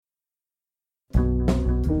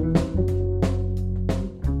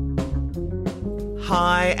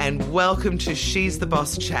Hi, and welcome to She's the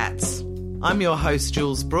Boss Chats. I'm your host,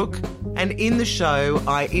 Jules Brooke, and in the show,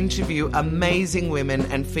 I interview amazing women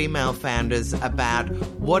and female founders about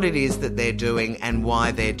what it is that they're doing and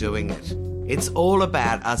why they're doing it. It's all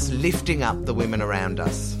about us lifting up the women around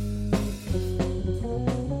us.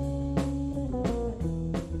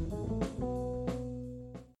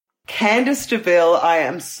 Candice DeVille, I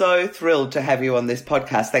am so thrilled to have you on this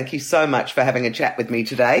podcast. Thank you so much for having a chat with me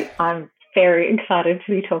today. I'm very excited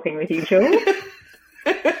to be talking with you, Jules.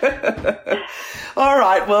 All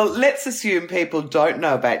right, well, let's assume people don't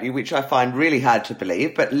know about you, which I find really hard to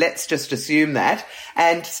believe, but let's just assume that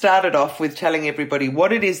and start it off with telling everybody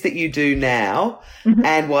what it is that you do now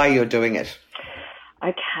and why you're doing it.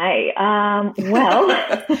 Okay,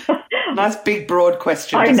 well... Nice big broad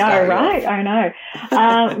question. I know, right? I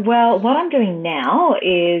know. Well, what I'm doing now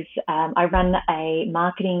is I run a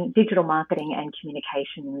digital marketing and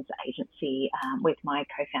communications agency with my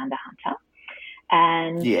co-founder, Hunter.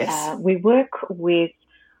 And we work with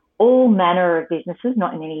all manner of businesses,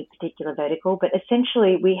 not in any particular vertical, but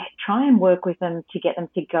essentially we try and work with them to get them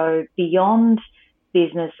to go beyond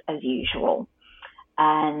business as usual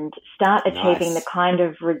and start achieving the kind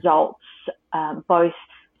of results, both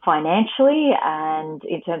financially and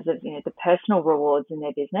in terms of, the personal rewards in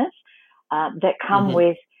their business that come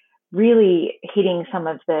with really hitting some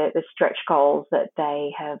of the stretch goals that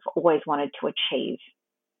they have always wanted to achieve.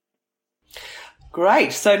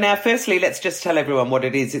 Great. So now, firstly, let's just tell everyone what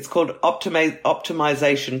it is. It's called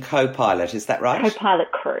Optimization Copilot. Is that right?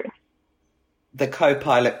 Copilot Crew. The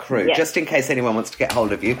Copilot Crew, yes. Just in case anyone wants to get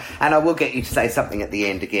hold of you. And I will get you to say something at the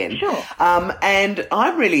end again. Sure. And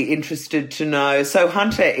I'm really interested to know, so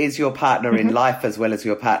Hunter is your partner in life as well as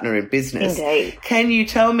your partner in business. Indeed. Can you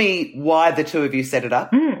tell me why the two of you set it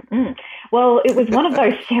up? Well, it was one of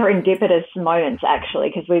those serendipitous moments, actually,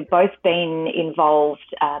 because we've both been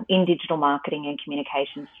involved in digital marketing and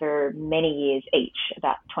communications for many years each,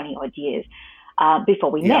 about 20-odd years. Before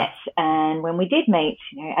we met. And when we did meet,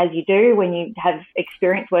 as you do when you have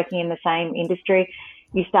experience working in the same industry,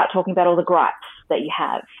 you start talking about all the gripes that you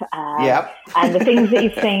have and the things that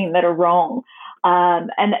you've seen that are wrong.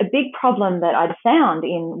 And a big problem that I'd found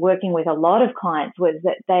in working with a lot of clients was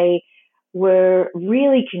that they were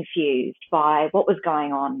really confused by what was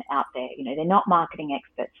going on out there. They're not marketing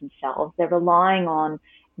experts themselves. They're relying on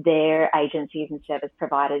their agencies and service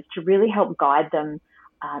providers to really help guide them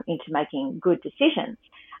into making good decisions.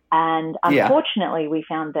 And unfortunately, we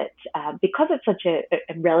found that because it's such a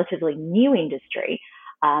relatively new industry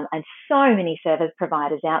and so many service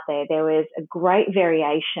providers out there, there was a great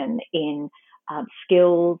variation in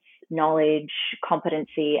skills, knowledge,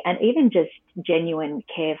 competency, and even just genuine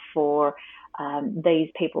care for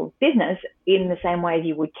these people's business in the same way as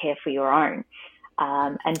you would care for your own.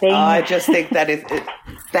 I just think that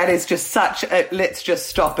is just such a, let's just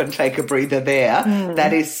stop and take a breather there.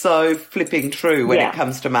 That is so flipping true when it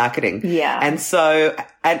comes to marketing. Yeah. And so,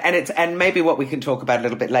 and maybe what we can talk about a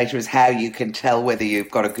little bit later is how you can tell whether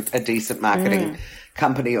you've got a decent marketing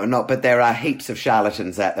company or not, but there are heaps of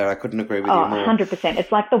charlatans out there. I couldn't agree with you more. 100%. It's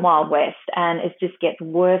like the Wild West, and it just gets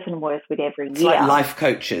worse and worse with every year. It's like life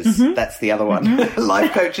coaches. That's the other one.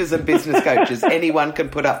 Life coaches and business coaches. Anyone can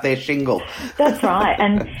put up their shingle. That's right.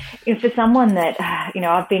 And for someone that,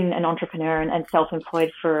 I've been an entrepreneur and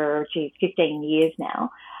self-employed for, 15 years now,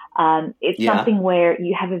 it's something where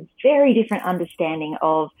you have a very different understanding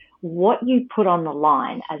of what you put on the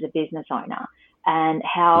line as a business owner and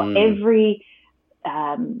how every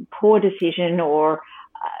poor decision or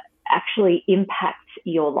actually impacts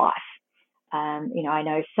your life. I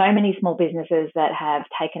know so many small businesses that have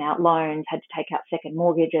taken out loans, had to take out second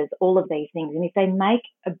mortgages, all of these things. And if they make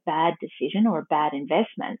a bad decision or a bad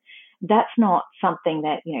investment, that's not something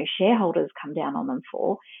that, shareholders come down on them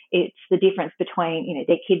for. It's the difference between,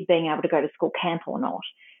 their kids being able to go to school camp or not.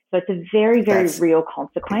 So it's a very, very real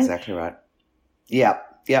consequence. Exactly right. Yeah.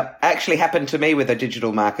 Actually happened to me with a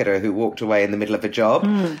digital marketer who walked away in the middle of a job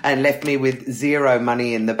and left me with zero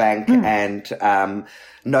money in the bank and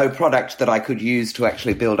no product that I could use to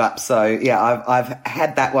actually build up. So I've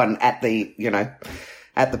had that one at the,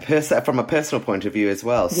 from a personal point of view as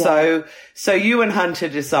well. Yeah. So you and Hunter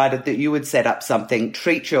decided that you would set up something,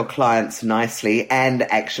 treat your clients nicely and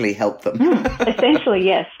actually help them. Essentially,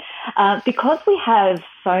 yes. Because we have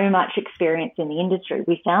so much experience in the industry,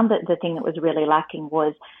 we found that the thing that was really lacking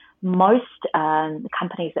was most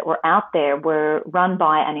companies that were out there were run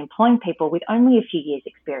by and employing people with only a few years'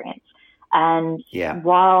 experience. And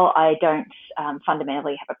while I don't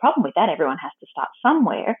fundamentally have a problem with that, everyone has to start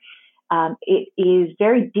somewhere. It is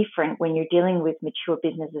very different when you're dealing with mature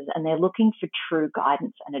businesses and they're looking for true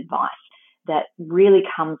guidance and advice. that really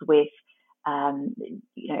comes with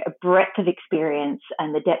a breadth of experience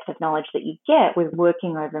and the depth of knowledge that you get with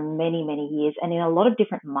working over many, many years and in a lot of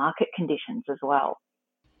different market conditions as well.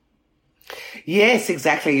 Yes,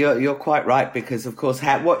 exactly. You're quite right, because of course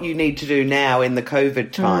what you need to do now in the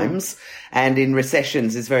COVID times and in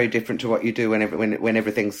recessions is very different to what you do when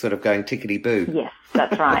everything's sort of going tickety-boo. Yes,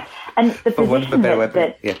 that's right. And the position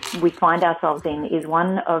that we find ourselves in is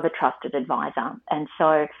one of a trusted advisor. And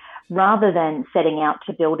so rather than setting out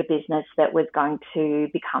to build a business that was going to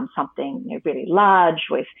become something really large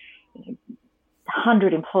with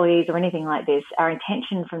 100 employees or anything like this, our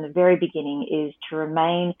intention from the very beginning is to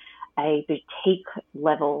remain a boutique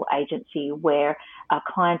level agency where our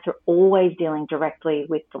clients are always dealing directly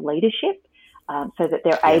with the leadership, so that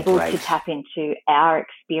they're able to tap into our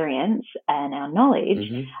experience and our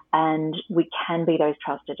knowledge, and we can be those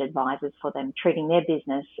trusted advisors for them, treating their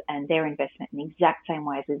business and their investment in the exact same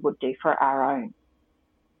way as we would do for our own.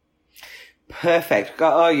 Perfect.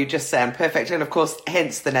 Oh, you just sound perfect. And of course,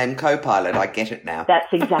 hence the name Co-Pilot. I get it now.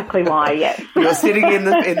 That's exactly why, yes. You're sitting in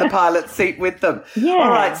the pilot seat with them. Yeah. All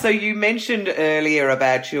right. So you mentioned earlier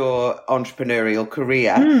about your entrepreneurial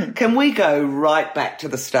career. Can we go right back to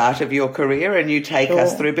the start of your career and you take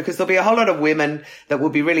us through? Because there'll be a whole lot of women that will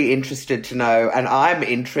be really interested to know, and I'm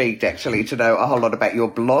intrigued actually to know a whole lot about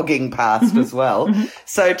your blogging past as well.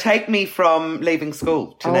 So take me from leaving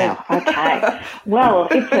school to now. Okay. Well,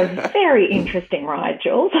 it's a very interesting ride,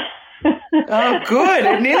 Jules. Oh, good.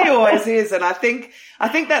 It nearly always is. And I think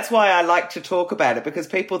that's why I like to talk about it, because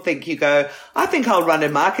people think you go, I think I'll run a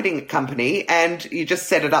marketing company, and you just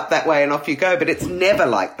set it up that way and off you go. But it's never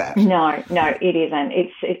like that. No, it isn't.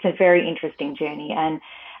 It's a very interesting journey. And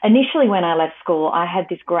initially when I left school, I had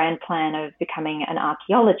this grand plan of becoming an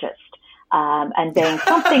archaeologist. And being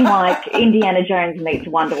something like Indiana Jones meets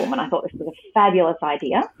Wonder Woman. I thought this was a fabulous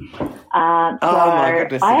idea. My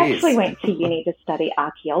goodness, I actually went to uni to study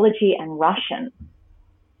archaeology and Russian.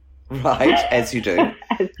 Right, as you do.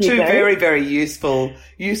 Two very, very useful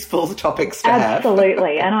topics to have.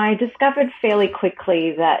 Absolutely. And I discovered fairly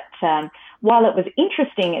quickly that while it was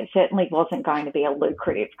interesting, it certainly wasn't going to be a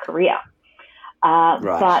lucrative career.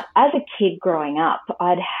 But as a kid growing up,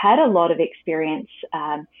 I'd had a lot of experience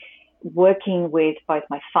working with both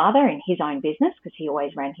my father in his own business, because he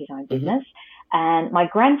always ran his own business, and my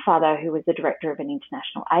grandfather, who was the director of an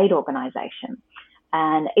international aid organisation.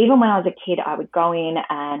 And even when I was a kid, I would go in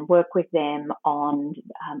and work with them on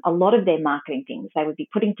a lot of their marketing things. They would be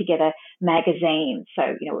putting together magazines. So,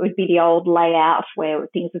 it would be the old layout where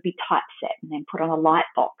things would be typeset and then put on a light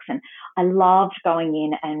box. And I loved going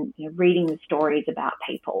in and reading the stories about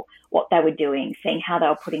people, what they were doing, seeing how they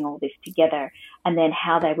were putting all this together, and then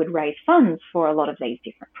how they would raise funds for a lot of these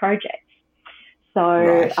different projects.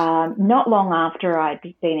 So not long after I'd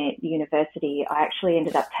been at university, I actually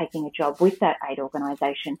ended up taking a job with that aid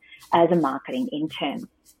organisation as a marketing intern.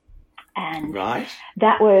 And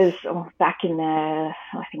that was back in I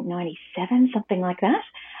think 97, something like that,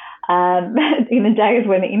 in the days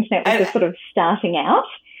when the internet was just sort of starting out.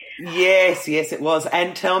 Yes, it was.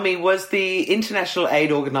 And tell me, was the international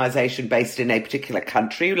aid organisation based in a particular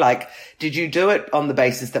country? Like, did you do it on the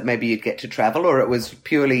basis that maybe you'd get to travel, or it was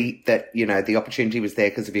purely that, the opportunity was there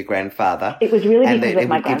because of your grandfather? It was really because of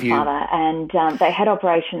my grandfather, and they had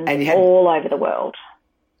operations all over the world.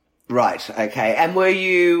 Right, okay. And were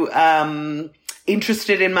you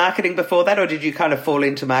interested in marketing before that, or did you kind of fall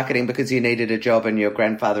into marketing because you needed a job and your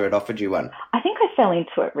grandfather had offered you one? I think I fell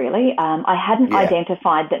into it, really. I hadn't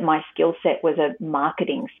identified that my skill set was a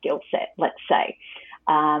marketing skill set, let's say.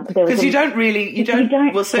 Because you don't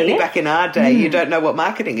well, certainly back in our day, you don't know what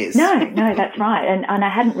marketing is. No, that's right. And I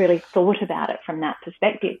hadn't really thought about it from that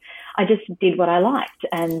perspective. I just did what I liked.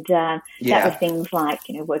 And that was things like,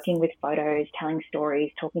 working with photos, telling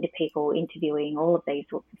stories, talking to people, interviewing, all of these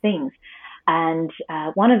sorts of things. And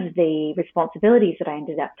one of the responsibilities that I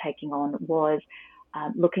ended up taking on was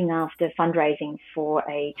looking after fundraising for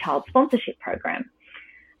a child sponsorship program.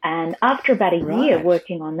 And after about a year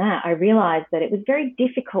working on that, I realized that it was very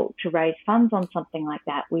difficult to raise funds on something like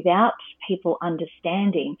that without people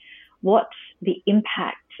understanding what the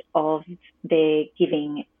impact of their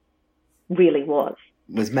giving really was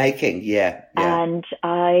making. And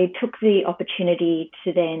I took the opportunity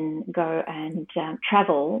to then go and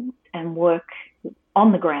travel and work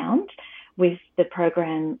on the ground with the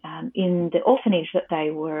program in the orphanage that they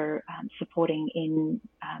were supporting in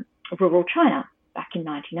rural China back in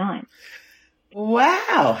 1999.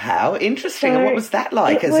 Wow, how interesting. And what was that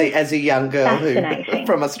like as a young girl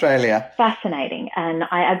from Australia? Fascinating. And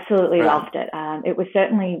I absolutely loved it. It was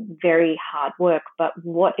certainly very hard work, but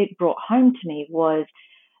what it brought home to me was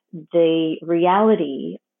the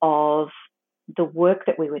reality of the work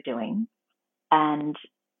that we were doing and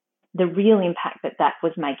the real impact that that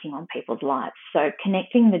was making on people's lives. So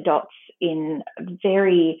connecting the dots in a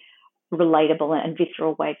very relatable and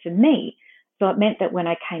visceral way for me. So it meant that when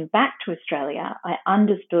I came back to Australia, I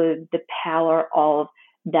understood the power of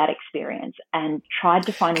that experience and tried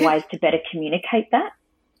to find ways to better communicate that.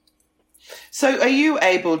 So are you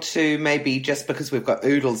able to, maybe just because we've got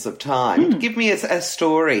oodles of time, give me a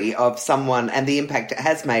story of someone and the impact it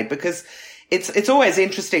has made? Because it's always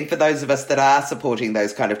interesting for those of us that are supporting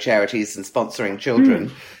those kind of charities and sponsoring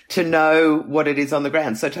children to know what it is on the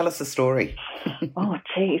ground. So tell us a story. Oh,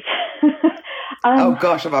 geez. Oh,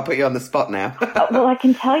 gosh, have I put you on the spot now? Well, I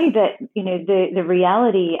can tell you that, you know, the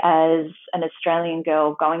reality as an Australian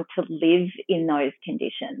girl going to live in those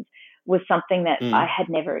conditions was something that I had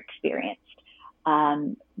never experienced.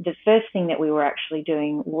 The first thing that we were actually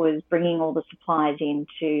doing was bringing all the supplies in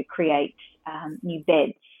to create new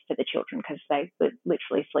beds for the children because they were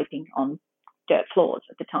literally sleeping on dirt floors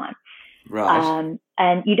at the time. Right.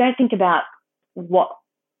 And you don't think about what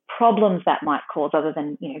problems that might cause other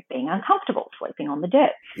than, you know, being uncomfortable sleeping on the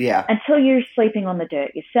dirt. Yeah. Until you're sleeping on the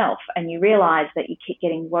dirt yourself and you realise that you keep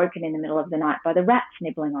getting woken in the middle of the night by the rats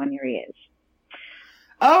nibbling on your ears.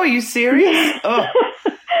 Oh, are you serious? Oh.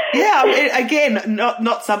 Yeah, again,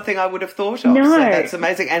 not something I would have thought of. No. So that's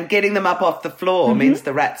amazing. And getting them up off the floor means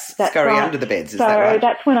the rats scurry under the beds. Is that right? So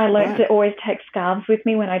that's when I learned to always take scarves with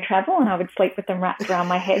me when I travel, and I would sleep with them wrapped around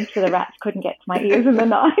my head so the rats couldn't get to my ears in the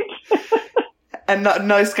night. And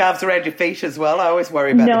no scarves around your feet as well? I always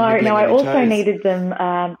worry about them nibbling on I your also toes. needed them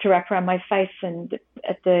to wrap around my face, and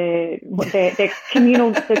at the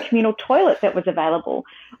communal toilet that was available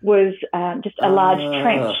was just a large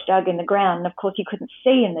trench dug in the ground. And of course you couldn't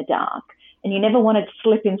see in the dark, and you never wanted to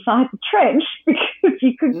slip inside the trench because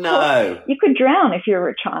you could drown if you were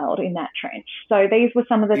a child in that trench. So these were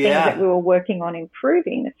some of the things that we were working on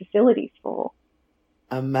improving the facilities for.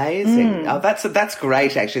 Amazing. Oh, that's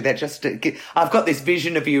great, actually. I've got this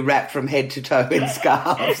vision of you wrapped from head to toe in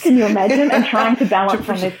scarves. Can you imagine? And trying to balance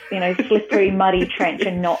on this, you know, slippery, muddy trench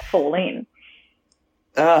and not fall in.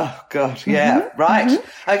 Oh, God, yeah. Right.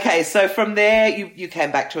 Okay, so from there you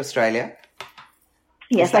came back to Australia?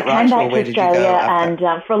 Yes, I came back to Australia and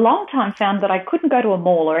for a long time found that I couldn't go to a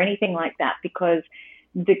mall or anything like that because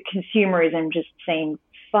the consumerism just seemed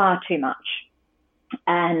far too much.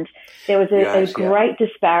 And there was a great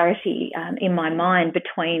disparity in my mind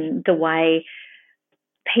between the way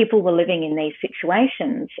people were living in these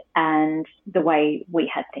situations and the way we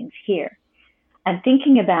had things here. And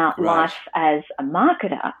thinking about life as a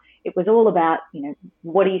marketer, it was all about, you know,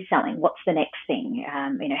 what are you selling? What's the next thing?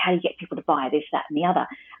 You know, how do you get people to buy this, that, and the other?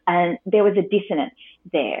 And there was a dissonance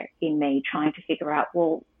there in me trying to figure out,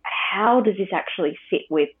 well, how does this actually fit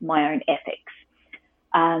with my own ethics?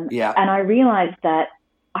 And I realized that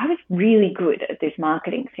I was really good at this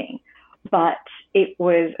marketing thing, but it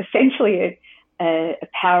was essentially a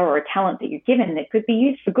power or a talent that you're given that could be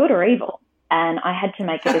used for good or evil. And I had to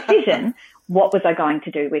make a decision, what was I going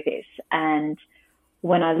to do with this? And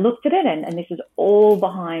when I looked at it, and this is all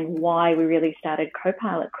behind why we really started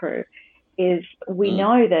Copilot Crew, is we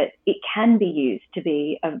know that it can be used to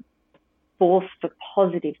be a force for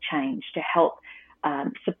positive change, to help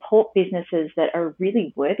support businesses that are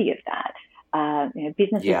really worthy of that. You know,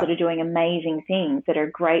 businesses that are doing amazing things, that are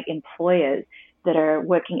great employers, that are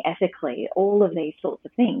working ethically, all of these sorts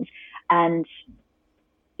of things. And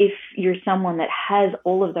if you're someone that has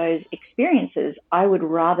all of those experiences, I would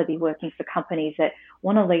rather be working for companies that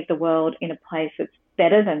want to leave the world in a place that's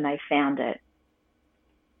better than they found it.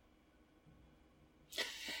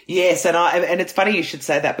 Yes, and it's funny you should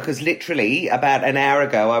say that, because literally about an hour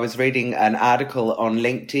ago I was reading an article on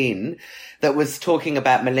LinkedIn that was talking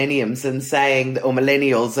about millennials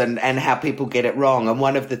and how people get it wrong. And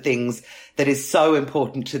one of the things that is so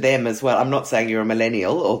important to them as well, I'm not saying you're a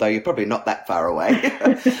millennial, although you're probably not that far away,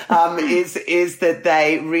 is that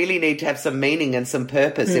they really need to have some meaning and some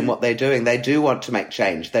purpose in what they're doing. They do want to make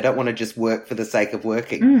change. They don't want to just work for the sake of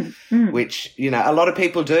working, which, you know, a lot of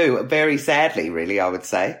people do, very sadly, really, I would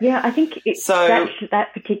say. Yeah, I think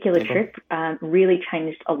that particular trip really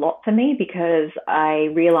changed a lot for me, because I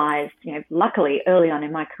realised, you know, luckily early on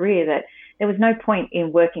in my career, that there was no point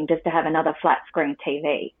in working just to have another flat screen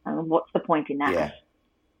TV. What's the point in that?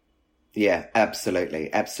 Yeah,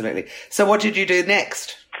 absolutely, absolutely. So what did you do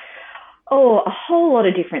next? Oh, a whole lot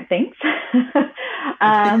of different things.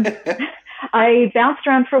 I bounced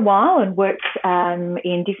around for a while and worked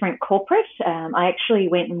in different corporates. I actually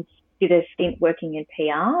went and did a stint working in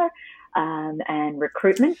PR and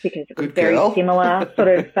recruitment, because it was very similar sort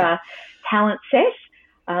of talent set.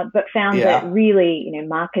 but found that really,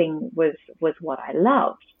 marketing was what I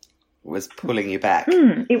loved. Was pulling you back.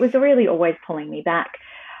 It was really always pulling me back.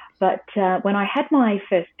 But when I had my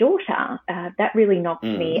first daughter, that really knocked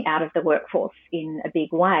me out of the workforce in a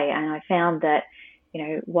big way. And I found that,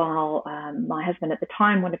 while my husband at the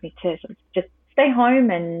time wanted me to sort of just stay home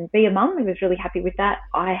and be a mum, he was really happy with that,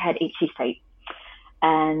 I had itchy feet.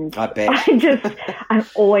 And I bet. I'm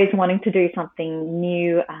always wanting to do something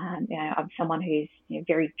new. I'm someone who's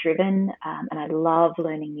very driven, and I love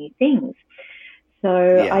learning new things.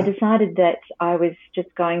 So I decided that I was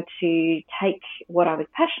just going to take what I was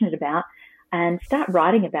passionate about and start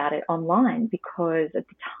writing about it online, because at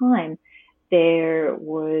the time there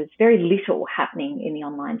was very little happening in the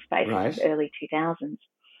online space in the early 2000s.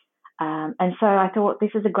 And so I thought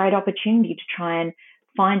this is a great opportunity to try and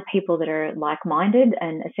find people that are like-minded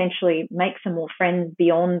and essentially make some more friends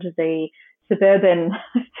beyond the suburban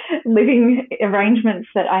living arrangements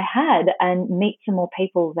that I had, and meet some more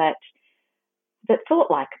people that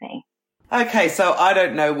thought like me. Okay, so I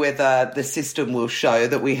don't know whether the system will show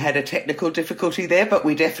that we had a technical difficulty there, but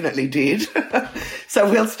we definitely did. So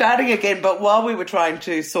we're starting again, but while we were trying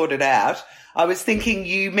to sort it out, I was thinking,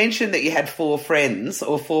 you mentioned that you had 4 friends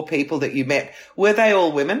or 4 people that you met. Were they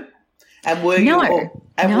all women? And were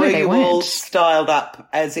you all styled up,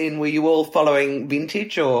 as in, were you all following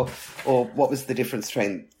vintage, or what was the difference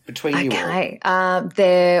between you all? Okay,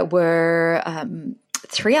 there were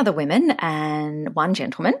 3 other women and 1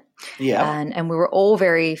 gentleman. Yeah. And we were all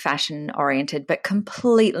very fashion oriented, but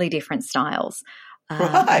completely different styles.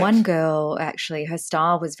 One girl, actually, her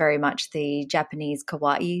style was very much the Japanese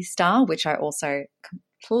kawaii style, which I also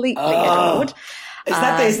completely adored.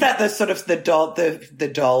 Is that the sort of the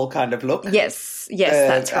doll kind of look? Yes,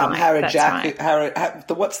 that's right.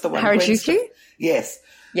 What's the one? Harajuku? Yes.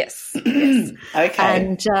 Yes. Okay.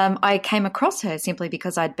 And I came across her simply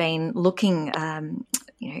because I'd been looking,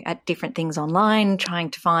 at different things online,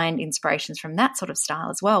 trying to find inspirations from that sort of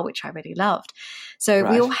style as well, which I really loved. So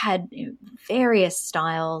we all had various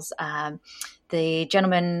styles. The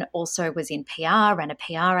gentleman also was in PR, ran a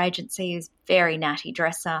PR agency, he was a very natty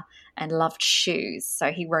dresser and loved shoes.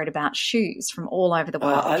 So he wrote about shoes from all over the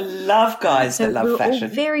world. I love guys that love fashion. So we're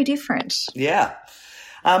all very different. Yeah.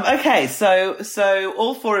 Okay, so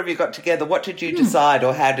all 4 of you got together. What did you decide,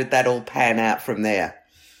 or how did that all pan out from there?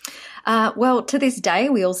 Well, to this day,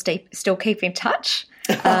 we all still keep in touch,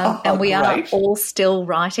 and we are all still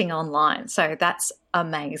writing online. So that's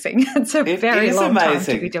amazing. It's a very long time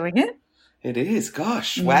to be doing it. It is.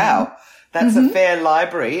 Gosh, wow. That's a fair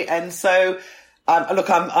library. And so, look,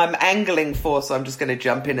 I'm angling for, so I'm just going to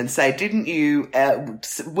jump in and say, didn't you,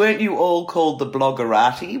 weren't you all called the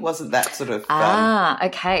Bloggerati? Wasn't that sort of...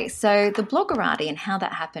 okay. So the Bloggerati, and how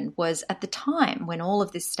that happened was, at the time when all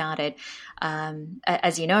of this started,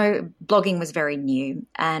 as you know, blogging was very new.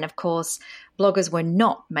 And of course, bloggers were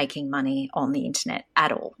not making money on the internet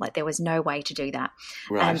at all. Like, there was no way to do that.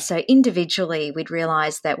 Right. And so individually, we'd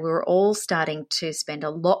realised that we were all starting to spend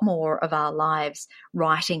a lot more of our lives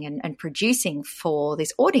writing and producing for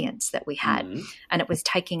this audience that we had. And it was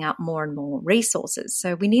taking up more and more resources.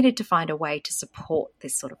 So we needed to find a way to support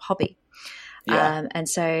this sort of hobby. Yeah. And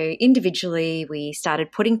so individually, we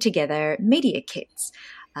started putting together media kits.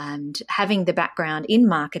 And having the background in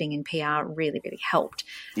marketing and PR really, really helped.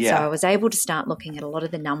 Yeah. So I was able to start looking at a lot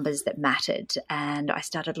of the numbers that mattered, and I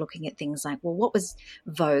started looking at things like, well, what was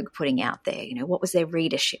Vogue putting out there? What was their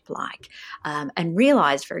readership like? And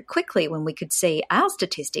realised very quickly, when we could see our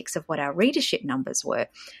statistics of what our readership numbers were,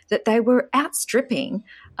 that they were outstripping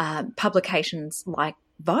publications like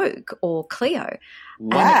Vogue or Clio.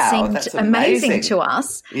 Wow, and it seemed amazing to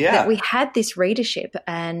us that we had this readership,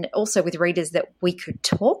 and also with readers that we could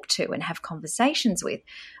talk to and have conversations with,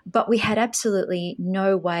 but we had absolutely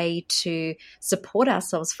no way to support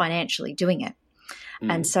ourselves financially doing it.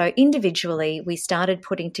 And so individually, we started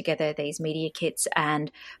putting together these media kits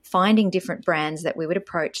and finding different brands that we would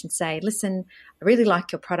approach and say, listen, I really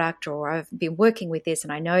like your product, or I've been working with this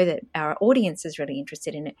and I know that our audience is really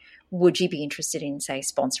interested in it. Would you be interested in, say,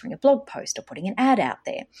 sponsoring a blog post or putting an ad out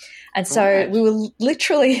there? And so we were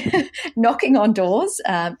literally knocking on doors,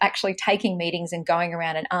 actually taking meetings and going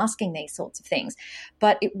around and asking these sorts of things.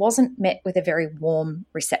 But it wasn't met with a very warm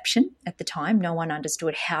reception at the time. No one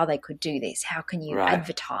understood how they could do this. How can you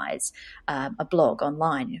advertise a blog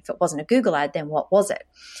online? If it wasn't a Google ad, then what was it?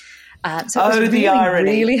 So it was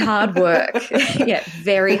really hard work.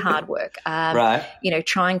 Very hard work.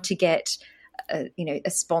 Trying to get a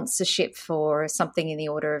sponsorship for something in the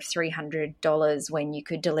order of $300 when you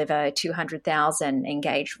could deliver 200,000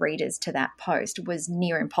 engaged readers to that post was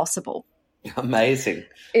near impossible. Amazing.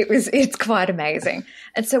 It's quite amazing.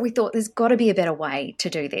 And so we thought there's got to be a better way to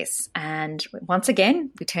do this. And once again,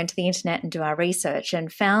 we turned to the internet and do our research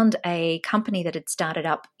and found a company that had started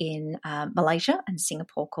up in Malaysia and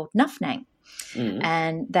Singapore called Nufnang.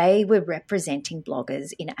 And they were representing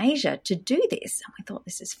bloggers in Asia to do this. And we thought,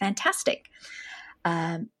 this is fantastic.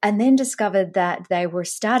 And then discovered that they were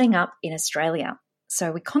starting up in Australia.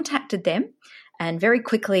 So we contacted them and very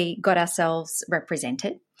quickly got ourselves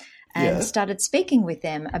represented and started speaking with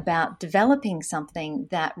them about developing something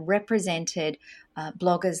that represented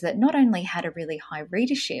bloggers that not only had a really high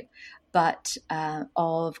readership, but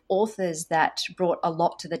of authors that brought a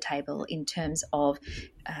lot to the table in terms of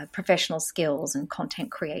professional skills and content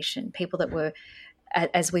creation, people that were,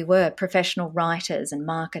 as we were, professional writers and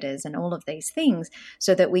marketers and all of these things,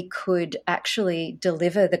 so that we could actually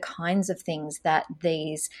deliver the kinds of things that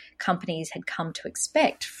these companies had come to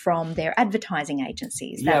expect from their advertising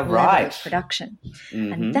agencies, that level of production.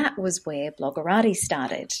 And that was where Bloggerati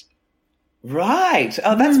started. Right.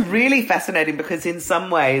 Oh, that's really fascinating, because in some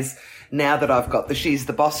ways, now that I've got the She's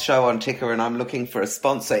the Boss show on ticker and I'm looking for a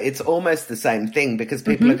sponsor, it's almost the same thing, because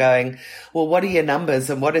people are going, well, what are your numbers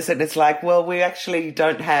and what is it? And it's like, well, we actually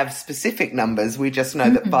don't have specific numbers. We just know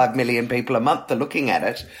that 5 million people a month are looking at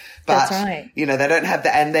it. But, that's right. You know, they don't have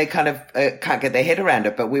that, and they kind of can't get their head around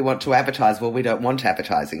it, but we want to advertise. Well, we don't want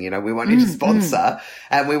advertising, you know, we want you to sponsor,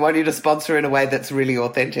 and we want you to sponsor in a way that's really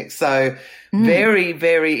authentic. So very,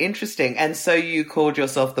 very interesting. And so you called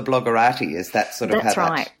yourself the Bloggerati, is that sort of that's how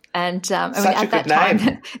right. And I mean, Such a at that good name.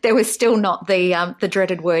 time, there was still not the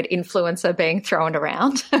dreaded word influencer being thrown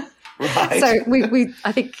around. Right. So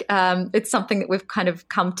I think it's something that we've kind of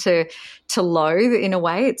come to loathe in a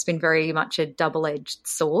way. It's been very much a double-edged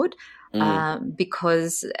sword.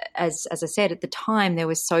 Because as I said, at the time, there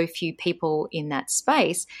were so few people in that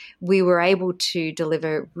space, we were able to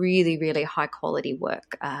deliver really, really high quality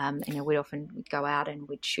work. You know, we'd go out and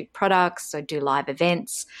we'd shoot products, so do live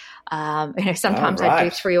events. You know, sometimes I'd do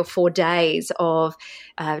 3 or 4 days of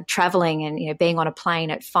traveling and, you know, being on a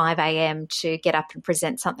plane at 5 a.m. to get up and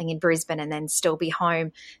present something in Brisbane and then still be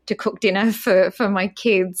home to cook dinner for my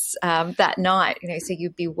kids that night. You know, so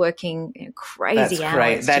you'd be working, you know, crazy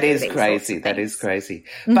hours. That is crazy. That is crazy.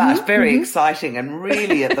 But very exciting and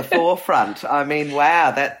really at the forefront. I mean,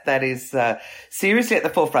 wow, that is seriously at the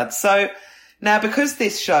forefront. So now, because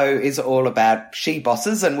this show is all about she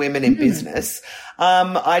bosses and women in business,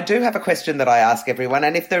 I do have a question that I ask everyone.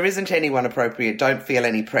 And if there isn't anyone appropriate, don't feel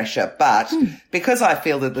any pressure. But because I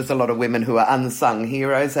feel that there's a lot of women who are unsung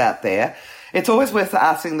heroes out there, it's always worth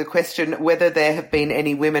asking the question whether there have been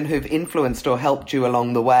any women who've influenced or helped you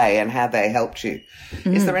along the way and how they helped you.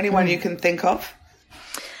 Is there anyone you can think of?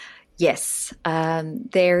 Yes.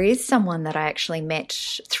 There is someone that I actually met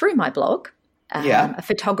through my blog, a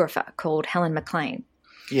photographer called Helen McLean.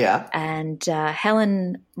 Yeah. And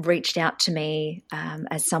Helen reached out to me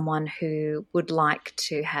as someone who would like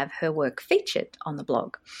to have her work featured on the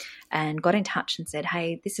blog, and got in touch and said,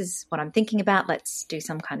 hey, this is what I'm thinking about. Let's do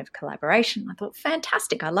some kind of collaboration. I thought,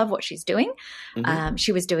 fantastic. I love what she's doing.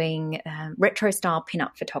 She was doing retro style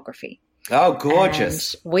pinup photography. Oh,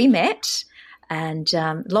 gorgeous. And we met. And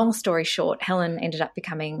long story short, Helen ended up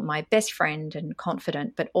becoming my best friend and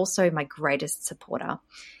confidant, but also my greatest supporter,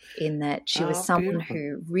 in that she was someone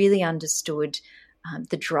who really understood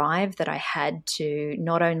the drive that I had to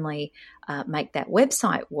not only make that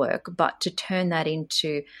website work, but to turn that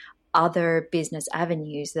into other business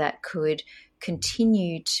avenues that could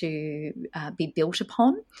continue to be built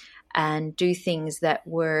upon and do things that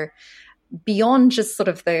were beyond just sort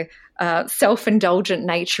of the self-indulgent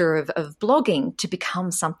nature of blogging to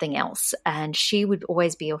become something else. And she would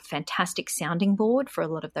always be a fantastic sounding board for a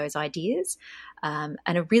lot of those ideas, and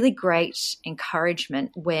a really great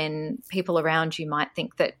encouragement when people around you might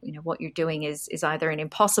think that, you know, what you're doing is either an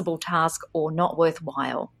impossible task or not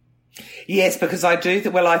worthwhile. Yes, because I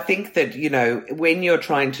think that, you know, when you're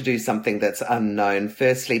trying to do something that's unknown,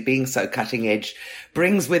 firstly, being so cutting edge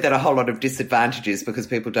brings with it a whole lot of disadvantages because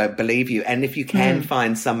people don't believe you. And if you can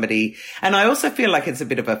find somebody, and I also feel like it's a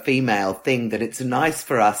bit of a female thing, that it's nice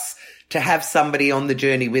for us to have somebody on the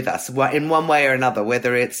journey with us in one way or another,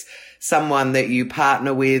 whether it's someone that you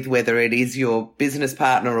partner with, whether it is your business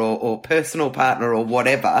partner or personal partner or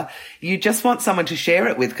whatever. You just want someone to share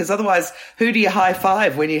it with, because otherwise, who do you high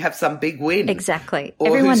five when you have some big win? Exactly.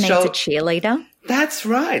 Everyone needs a cheerleader. That's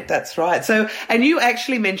right. That's right. So, and you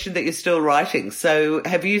actually mentioned that you're still writing. So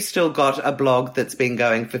have you still got a blog that's been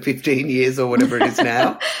going for 15 years or whatever it is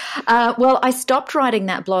now? Well, I stopped writing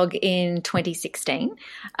that blog in 2016.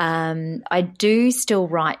 I do still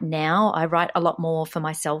write now. I write a lot more for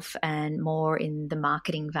myself and more in the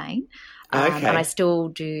marketing vein. Okay. And I still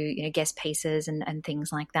do, guest pieces and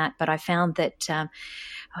things like that. But I found that,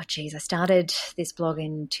 I started this blog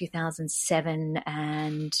in 2007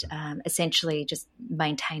 and essentially just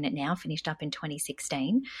maintain it now, finished up in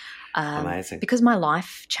 2016. Amazing. Because my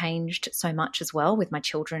life changed so much as well with my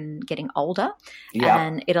children getting older. Yeah.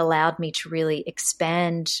 And it allowed me to really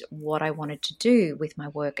expand what I wanted to do with my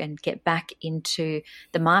work and get back into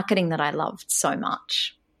the marketing that I loved so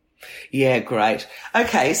much. Yeah, great.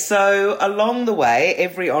 Okay, so along the way,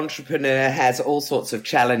 every entrepreneur has all sorts of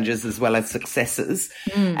challenges as well as successes.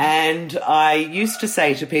 And I used to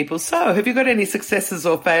say to people, so have you got any successes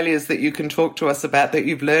or failures that you can talk to us about that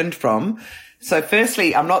you've learned from? So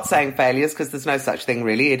firstly, I'm not saying failures because there's no such thing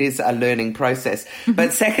really. It is a learning process.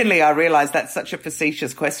 But secondly, I realize that's such a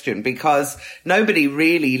facetious question because nobody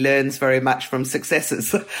really learns very much from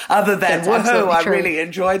successes other than, whoa, I really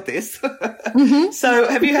enjoyed this. So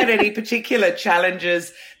have you had any particular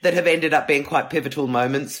challenges that have ended up being quite pivotal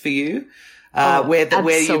moments for you? Where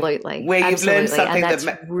you've learned something and that's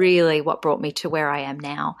really what brought me to where I am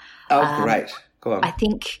now. Oh, great. Go on. I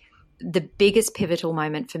think the biggest pivotal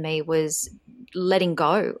moment for me was letting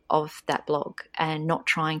go of that blog and not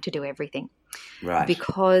trying to do everything. Right.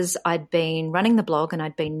 Because I'd been running the blog and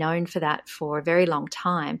I'd been known for that for a very long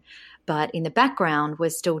time. But in the background,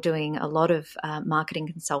 was still doing a lot of marketing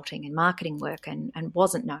consulting and marketing work and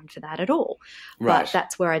wasn't known for that at all. Right. But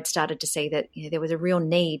that's where I'd started to see that there was a real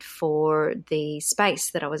need for the space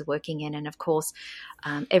that I was working in. And, of course,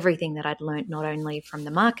 everything that I'd learned not only from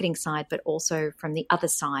the marketing side but also from the other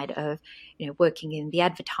side of working in the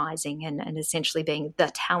advertising and essentially being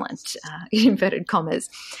the talent, in inverted commas,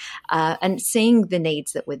 and seeing the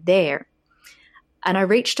needs that were there. And I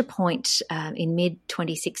reached a point in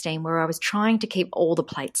mid-2016 where I was trying to keep all the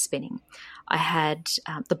plates spinning. I had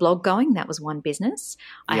the blog going. That was one business.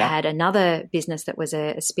 I had another business that was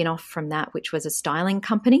a spin-off from that, which was a styling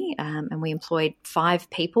company, and we employed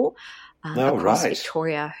 5 people across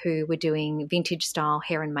Victoria who were doing vintage-style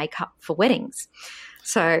hair and makeup for weddings.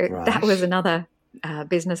 So that was another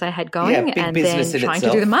business I had going, and then trying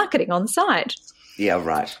to do the marketing on the side. Yeah,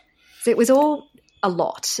 right. So it was all a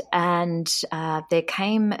lot. And there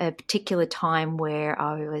came a particular time where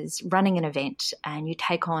I was running an event and you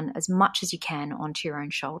take on as much as you can onto your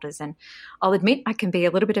own shoulders. And I'll admit I can be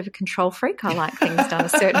a little bit of a control freak. I like things done a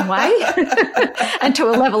certain way and to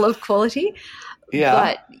a level of quality. Yeah.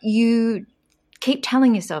 But you keep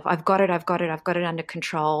telling yourself, I've got it under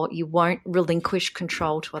control. You won't relinquish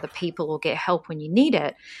control to other people or get help when you need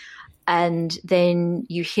it. And then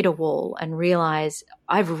you hit a wall and realize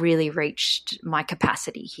I've really reached my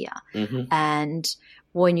capacity here. And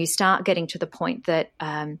when you start getting to the point that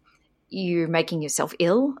you're making yourself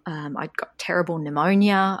ill, I got terrible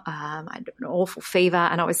pneumia, I had an awful fever,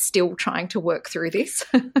 and I was still trying to work through this.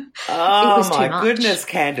 Oh, my goodness,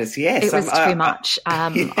 Candice, yes. It was too much.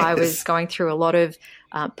 Yes. I was going through a lot of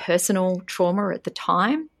personal trauma at the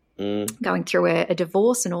time. Going through a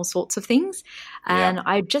divorce and all sorts of things. And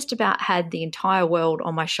I just about had the entire world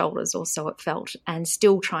on my shoulders, or so it felt, and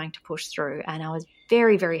still trying to push through. And I was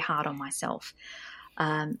very, very hard on myself.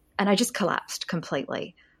 And I just collapsed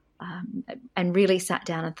completely and really sat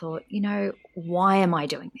down and thought, why am I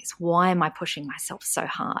doing this? Why am I pushing myself so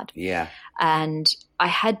hard? Yeah. And I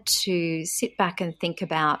had to sit back and think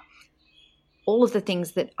about all of the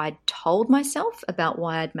things that I'd told myself about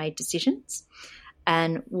why I'd made decisions.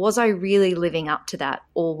 And was I really living up to that,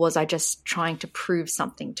 or was I just trying to prove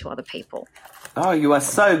something to other people? Oh, you are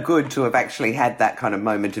so good to have actually had that kind of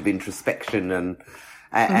moment of introspection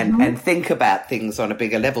and think about things on a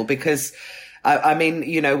bigger level. Because, I mean,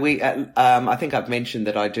 we I think I've mentioned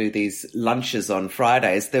that I do these lunches on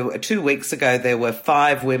Fridays. 2 weeks ago, there were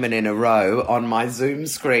 5 women in a row on my Zoom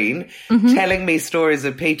screen telling me stories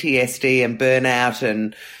of PTSD and burnout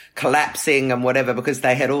and collapsing and whatever, because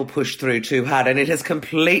they had all pushed through too hard, and it has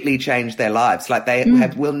completely changed their lives. Like they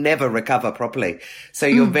will never recover properly. So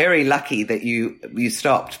you're very lucky that you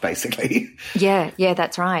stopped, basically. Yeah,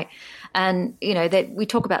 that's right. And, that we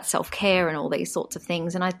talk about self-care and all these sorts of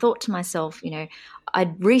things. And I thought to myself,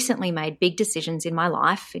 I'd recently made big decisions in my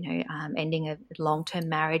life, ending a long-term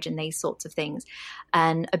marriage and these sorts of things.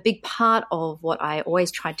 And a big part of what I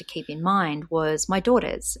always tried to keep in mind was my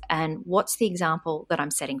daughters and what's the example that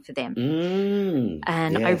I'm setting for them.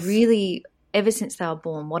 And I really, ever since they were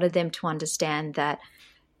born, wanted them to understand that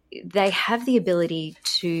they have the ability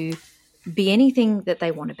to be anything that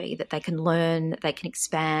they want to be, that they can learn, that they can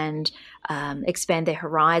expand their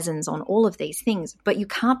horizons on all of these things. But you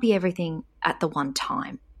can't be everything at the one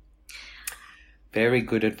time. Very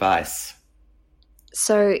good advice.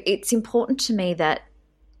 So it's important to me that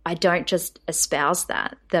I don't just espouse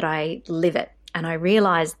that I live it. And I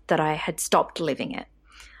realized that I had stopped living it.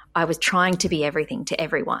 I was trying to be everything to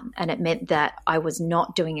everyone, and it meant that I was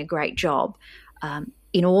not doing a great job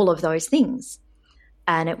in all of those things.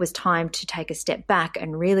 And it was time to take a step back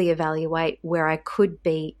and really evaluate where I could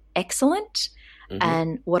be excellent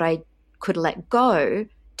and what I could let go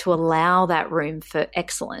to allow that room for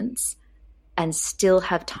excellence and still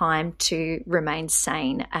have time to remain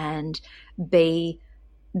sane and be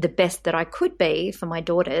the best that I could be for my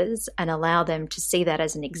daughters and allow them to see that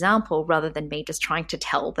as an example rather than me just trying to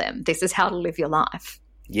tell them this is how to live your life.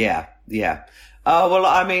 Yeah, yeah. Oh, well,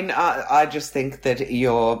 I mean, I just think that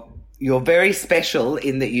you're very special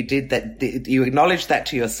in that you did that. You acknowledged that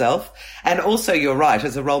to yourself. And also you're right,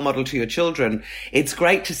 as a role model to your children, it's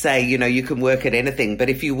great to say, you can work at anything, but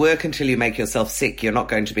if you work until you make yourself sick, you're not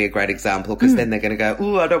going to be a great example because then they're going to go,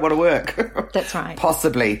 ooh, I don't want to work. That's right.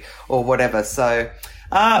 Possibly, or whatever. So,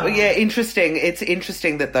 yeah, interesting. It's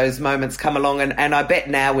interesting that those moments come along. And I bet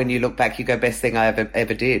now when you look back, you go, best thing I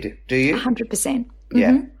ever did. Do you? 100%.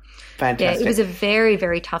 Yeah. Fantastic. Yeah, it was a very,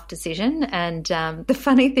 very tough decision. And the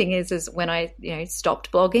funny thing is when I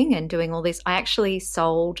stopped blogging and doing all this, I actually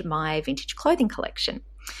sold my vintage clothing collection.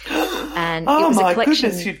 And it was a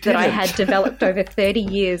collection that I had developed over 30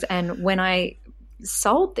 years. And when I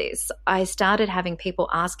sold this, I started having people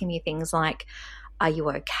asking me things like, are you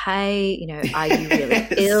okay? Are you really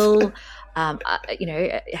ill?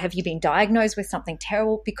 Have you been diagnosed with something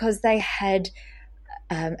terrible? Because they had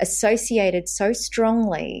associated so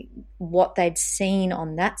strongly what they'd seen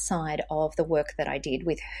on that side of the work that I did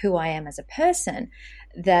with who I am as a person,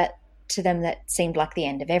 that to them that seemed like the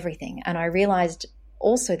end of everything. And I realized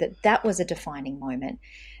also that was a defining moment,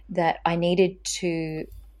 that I needed to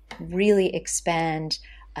really expand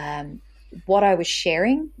what I was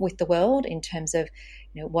sharing with the world in terms of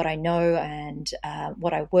what I know and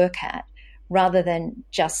what I work at, rather than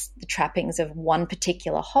just the trappings of one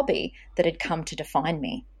particular hobby that had come to define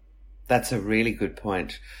me. That's a really good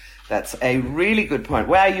point. That's a really good point.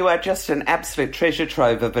 Wow, you are just an absolute treasure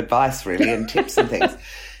trove of advice, really, and tips and things.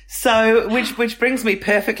 So, which brings me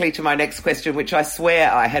perfectly to my next question, which I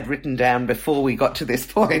swear I had written down before we got to this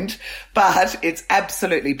point, but it's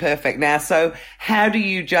absolutely perfect now. So how do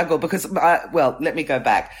you juggle? Because, let me go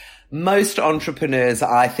back. Most entrepreneurs,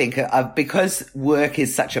 I think, because work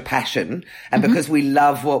is such a passion and because we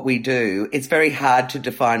love what we do, it's very hard to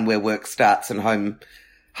define where work starts and home,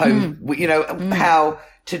 how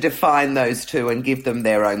to define those two and give them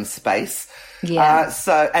their own space. Yeah.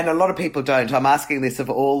 And a lot of people don't. I'm asking this of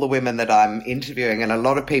all the women that I'm interviewing, and a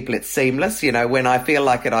lot of people, it's seamless. When I feel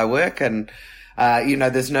like it, I work, and,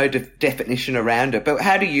 there's no definition around it. But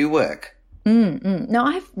how do you work? No,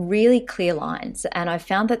 I have really clear lines, and I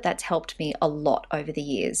found that that's helped me a lot over the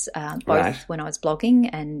years, both when I was blogging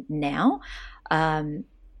and now.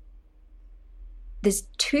 There's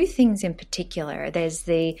two things in particular. There's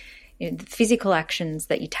the the physical actions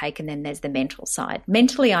that you take, and then there's the mental side.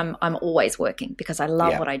 Mentally, I'm always working because I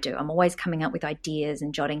love what I do. I'm always coming up with ideas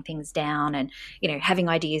and jotting things down, and having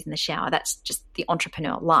ideas in the shower. That's just the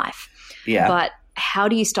entrepreneur life. Yeah. But how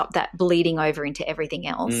do you stop that bleeding over into everything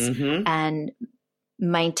else and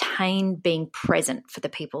maintain being present for the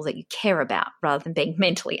people that you care about rather than being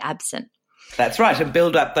mentally absent? That's right, and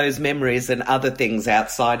build up those memories and other things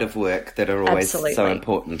outside of work that are always so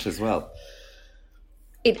important as well.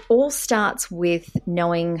 It all starts with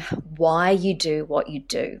knowing why you do what you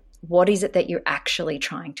do. What is it that you're actually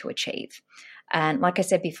trying to achieve? And like I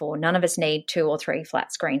said before, none of us need 2 or 3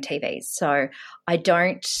 flat screen TVs. So I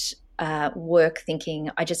don't work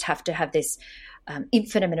thinking I just have to have this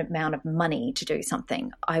infinite amount of money to do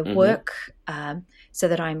something. I work so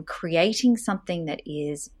that I'm creating something that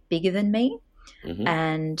is bigger than me,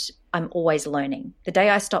 and I'm always learning. The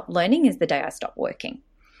day I stop learning is the day I stop working.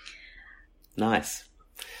 Nice.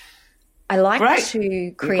 I like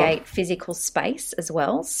to create physical space as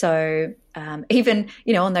well. So even,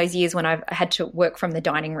 on those years when I've had to work from the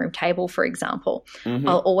dining room table, for example,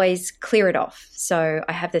 I'll always clear it off. So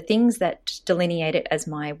I have the things that delineate it as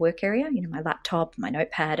my work area, my laptop, my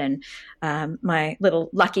notepad, and my little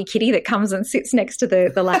lucky kitty that comes and sits next to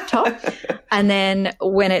the laptop. And then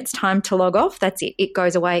when it's time to log off, that's it. It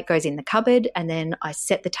goes away, it goes in the cupboard, and then I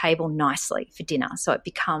set the table nicely for dinner. So it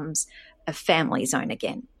becomes a family zone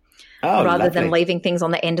again. Oh, rather lovely. than leaving things on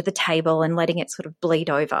the end of the table and letting it sort of bleed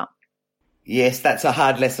over. Yes, that's a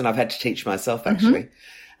hard lesson I've had to teach myself, actually.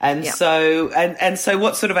 And so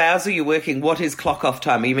what sort of hours are you working? What is clock off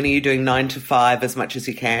time? Even are you doing 9 to 5 as much as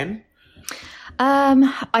you can?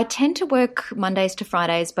 I tend to work Mondays to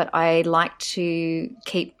Fridays, but I like to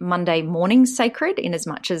keep Monday mornings sacred in as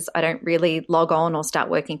much as I don't really log on or start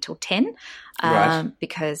working till 10,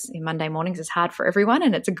 because Monday mornings is hard for everyone,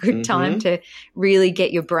 and it's a good time to really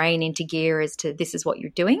get your brain into gear as to this is what you're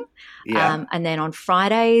doing. Yeah. And then on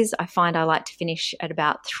Fridays, I find I like to finish at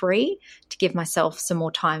about 3 to give myself some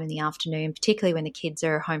more time in the afternoon, particularly when the kids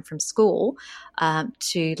are home from school,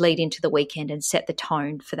 to lead into the weekend and set the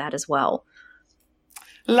tone for that as well.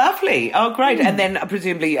 Lovely. Oh, great. And then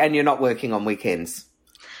presumably, and you're not working on weekends?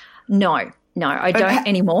 No, I don't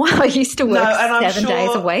anymore. I used to work 7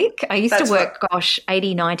 days a week. I used to work,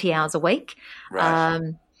 80, 90 hours a week.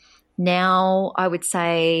 Right. Now I would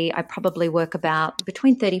say I probably work about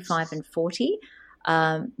between 35 and 40,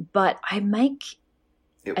 but I make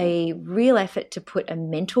a real effort to put a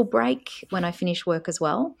mental break when I finish work as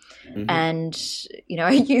well. And,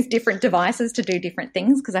 I use different devices to do different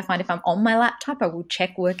things, because I find if I'm on my laptop, I will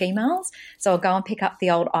check work emails. So I'll go and pick up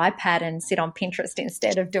the old iPad and sit on Pinterest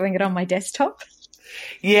instead of doing it on my desktop.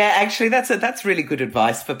 Yeah, actually, that's really good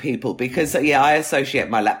advice for people, because, I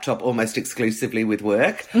associate my laptop almost exclusively with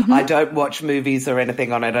work. I don't watch movies or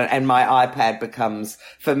anything on it, and my iPad becomes,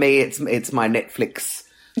 for me, it's my Netflix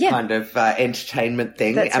kind of entertainment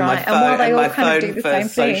thing. That's and right. My phone for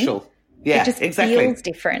social. Yeah, it just exactly. feels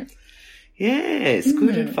different. Yes,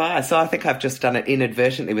 good advice. So I think I've just done it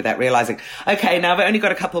inadvertently without realising. Okay, now I've only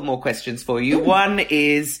got a couple more questions for you. One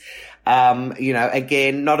is,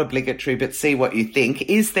 again, not obligatory, but see what you think.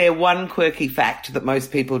 Is there one quirky fact that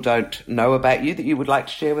most people don't know about you that you would like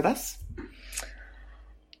to share with us?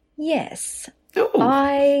 Yes. Ooh.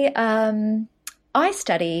 I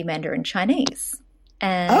study Mandarin Chinese.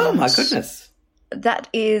 And oh, my goodness. That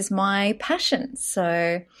is my passion.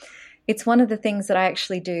 So it's one of the things that I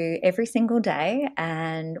actually do every single day.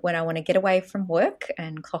 And when I want to get away from work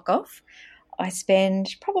and clock off, I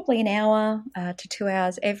spend probably an hour to 2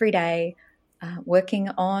 hours every day working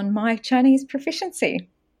on my Chinese proficiency.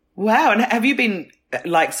 Wow. And have you been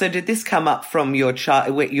so did this come up from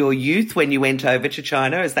your youth when you went over to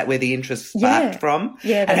China? Is that where the interest sparked from?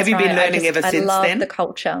 Yeah, that's and have you been learning ever since then? I love the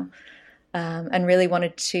culture. And really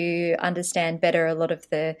wanted to understand better a lot of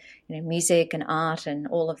the music and art and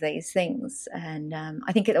all of these things. And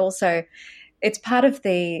I think it's part of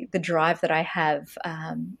the drive that I have,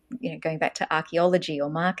 going back to archaeology or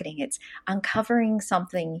marketing. It's uncovering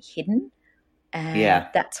something hidden. And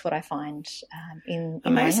that's what I find in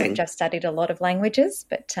my language. I've studied a lot of languages.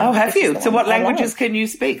 But have you? So what languages can you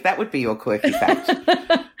speak? That would be your quirky fact.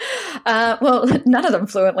 Well, none of them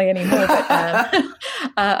fluently anymore, but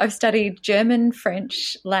I've studied German,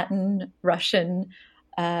 French, Latin, Russian,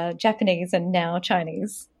 Japanese, and now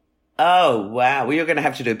Chinese. Oh, wow. Well, you're going to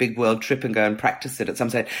have to do a big world trip and go and practice it at some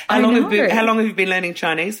stage. How long have you been learning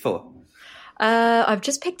Chinese for? I've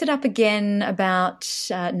just picked it up again about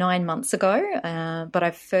 9 months ago, but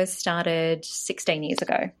I first started 16 years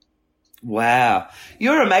ago. Wow.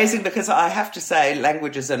 You're amazing, because I have to say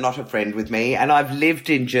languages are not a friend with me, and I've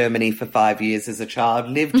lived in Germany for 5 years as a child,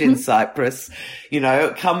 lived in Cyprus,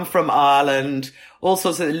 come from Ireland, all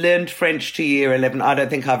sorts of, learned French to year 11. I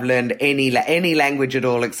don't think I've learned any language at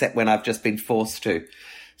all except when I've just been forced to.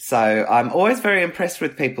 So I'm always very impressed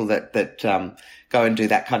with people that go and do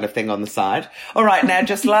that kind of thing on the side. All right, now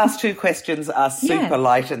just last two questions are super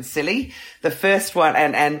light and silly. The first one,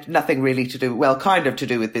 and nothing really to do, kind of to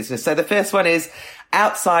do with business. So the first one is,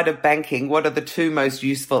 outside of banking, what are the two most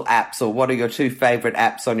useful apps, or what are your two favourite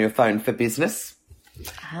apps on your phone for business?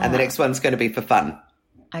 And the next one's going to be for fun.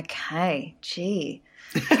 Okay, gee.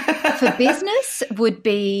 For business would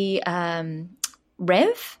be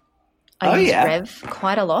Rev. I use Rev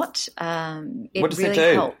quite a lot. What does really it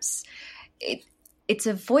do? Helps. It's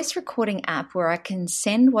a voice recording app where I can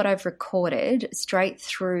send what I've recorded straight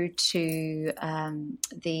through to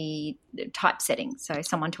the typesetting, so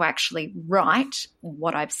someone to actually write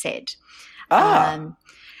what I've said.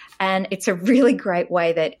 And it's a really great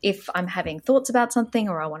way that if I'm having thoughts about something,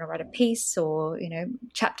 or I want to write a piece, or,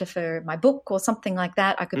 chapter for my book or something like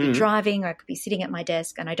that, I could be driving, or I could be sitting at my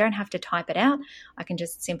desk, and I don't have to type it out. I can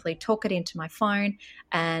just simply talk it into my phone,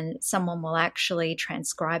 and someone will actually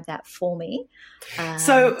transcribe that for me.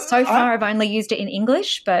 So far I've only used it in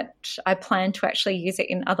English, but I plan to actually use it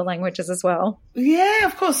in other languages as well. Yeah,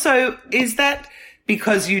 of course. So is that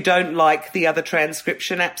because you don't like the other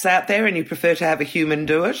transcription apps out there and you prefer to have a human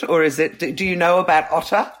do it? Or is it, do you know about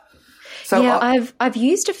Otter? So I've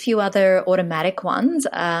used a few other automatic ones,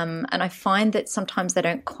 and I find that sometimes they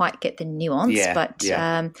don't quite get the nuance.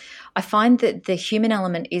 I find that the human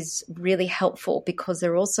element is really helpful because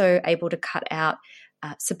they're also able to cut out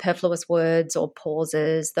superfluous words or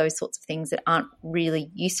pauses, those sorts of things that aren't really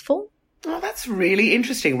useful. Oh, that's really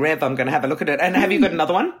interesting, Rev. I'm going to have a look at it. And have you got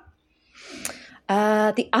another one?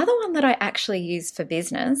 The other one that I actually use for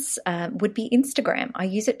business would be Instagram. I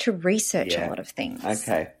use it to research a lot of things.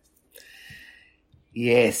 Okay.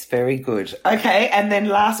 Yes, very good. Okay, and then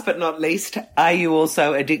last but not least, are you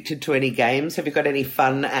also addicted to any games? Have you got any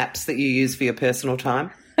fun apps that you use for your personal time?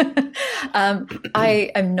 I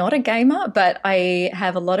am not a gamer, but I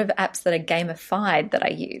have a lot of apps that are gamified that I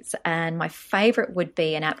use. And my favorite would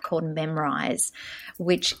be an app called Memrise,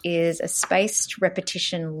 which is a spaced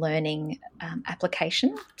repetition learning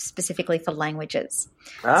application specifically for languages.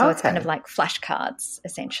 So it's kind of like flashcards,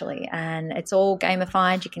 essentially. And it's all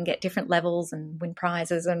gamified. You can get different levels and win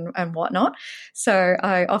prizes and whatnot. So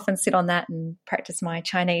I often sit on that and practice my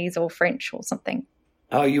Chinese or French or something.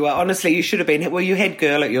 Oh, you are. Honestly, you should have been. Were you head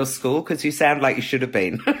girl at your school? Because you sound like you should have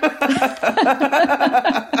been.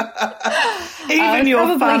 Even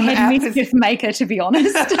your fun app mischief maker, to be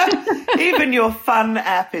honest. Even your fun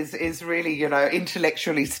app is really,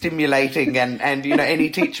 intellectually stimulating, and any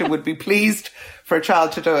teacher would be pleased for a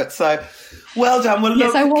child to do it. So, well done. Well,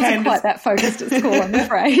 yes, I wasn't quite that focused at school, I'm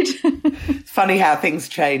afraid. It's funny how things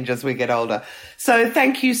change as we get older. So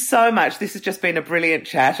thank you so much. This has just been a brilliant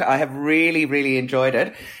chat. I have really, really enjoyed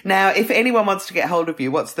it. Now, if anyone wants to get hold of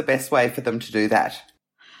you, what's the best way for them to do that?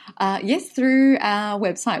 Yes, through our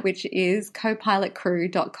website, which is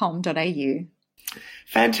copilotcrew.com.au.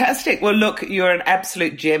 Fantastic. Well, look, you're an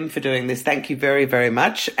absolute gem for doing this. Thank you very, very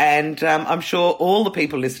much. And I'm sure all the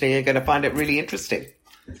people listening are going to find it really interesting.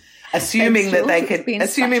 Assuming that they can,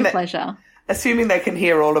 pleasure. Assuming they can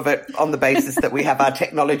hear all of it on the basis that we have our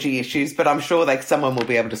technology issues, but I'm sure someone will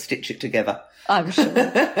be able to stitch it together. I'm sure.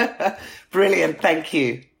 Brilliant. Thank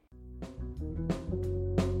you.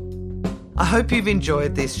 I hope you've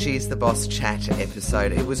enjoyed this She's the Boss chat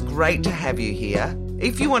episode. It was great to have you here.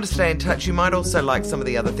 If you want to stay in touch, you might also like some of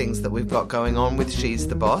the other things that we've got going on with She's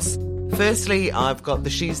the Boss. Firstly, I've got the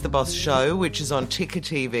She's the Boss show, which is on Ticker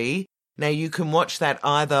TV. Now, you can watch that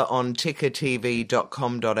either on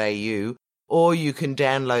tickertv.com.au or you can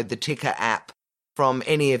download the Ticker app from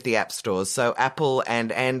any of the app stores. So Apple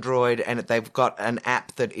and Android, and they've got an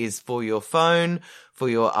app that is for your phone, for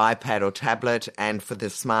your iPad or tablet, and for the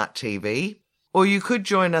smart TV. Or you could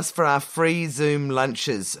join us for our free Zoom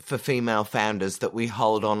lunches for female founders that we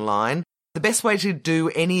hold online. The best way to do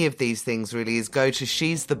any of these things really is go to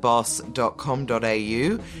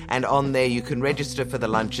she'stheboss.com.au, and on there you can register for the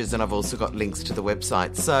lunches, and I've also got links to the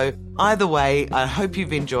website. So either way, I hope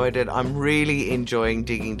you've enjoyed it. I'm really enjoying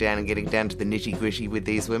digging down and getting down to the nitty-gritty with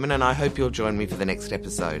these women, and I hope you'll join me for the next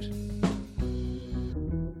episode.